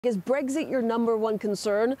Is Brexit your number one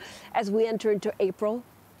concern as we enter into April?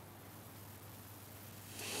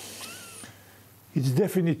 It's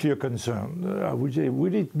definitely a concern. I would say,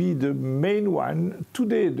 will it be the main one?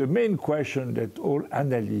 Today, the main question that all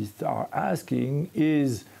analysts are asking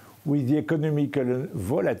is, with the economical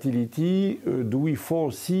volatility, do we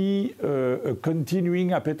foresee a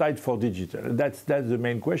continuing appetite for digital? That's the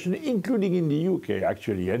main question, including in the UK,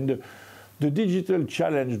 actually. And the digital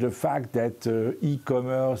challenge, the fact that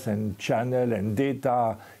e-commerce and channel and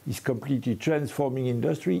data is completely transforming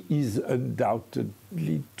industry, is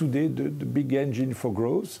undoubtedly today the big engine for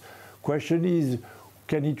growth. Question is,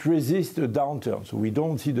 can it resist a downturn? So we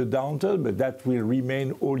don't see the downturn, but that will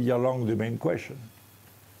remain all year long the main question.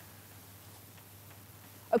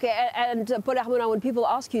 Okay, and Paul Hermelin, when people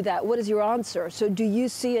ask you that, what is your answer? So do you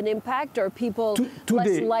see an impact? Are people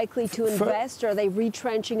less likely to invest? Are they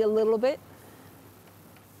retrenching a little bit?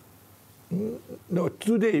 No,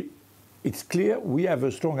 today it's clear we have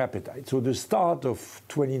a strong appetite. So the start of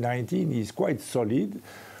 2019 is quite solid.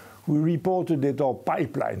 We reported that our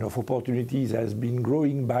pipeline of opportunities has been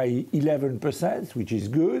growing by 11%, which is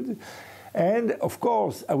good. And of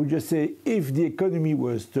course, I would just say, if the economy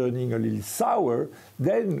was turning a little sour,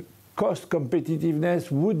 then cost competitiveness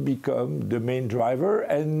would become the main driver.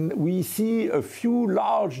 And we see a few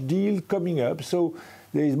large deals coming up. So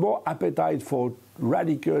there is more appetite for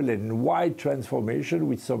radical and wide transformation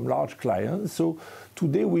with some large clients. So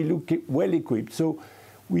today we look well equipped. So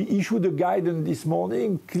we issued a guidance this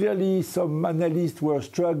morning. Clearly, some analysts were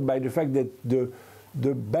struck by the fact that the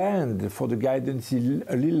band for the guidance is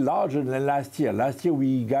a little larger than last year. Last year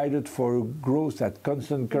we guided for growth at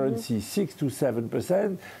constant currency 6 to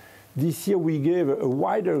 7%. This year we gave a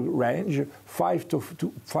wider range,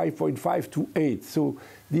 5.5 to 8. So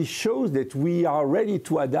this shows that we are ready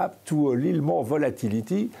to adapt to a little more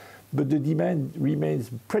volatility, but the demand remains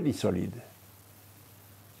pretty solid.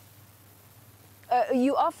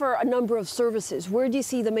 You offer a number of services. Where do you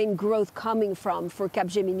see the main growth coming from for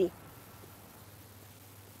Capgemini?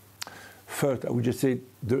 First, I would just say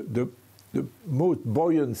the most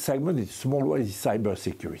buoyant segment, is small one, is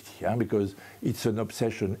cybersecurity, because it's an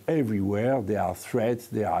obsession everywhere. There are threats,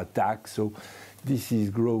 there are attacks, so this is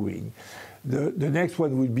growing. The next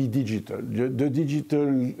one will be digital. The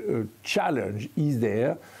digital challenge is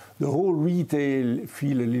there. The whole retail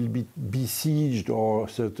feel a little bit besieged or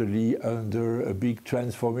certainly under a big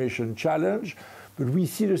transformation challenge. But we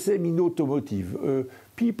see the same in automotive.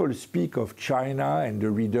 People speak of China and the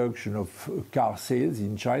reduction of car sales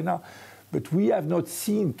in China, but we have not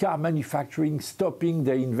seen car manufacturing stopping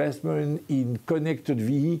their investment in connected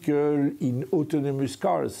vehicle, in autonomous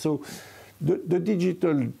cars. So the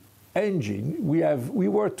digital engine, we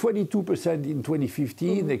were 22% in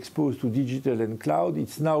 2015 exposed to digital and cloud.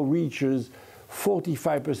 It now reaches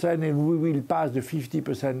 45%, and we will pass the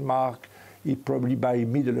 50% mark probably by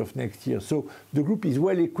middle of next year. So the group is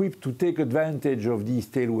well equipped to take advantage of this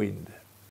tailwind.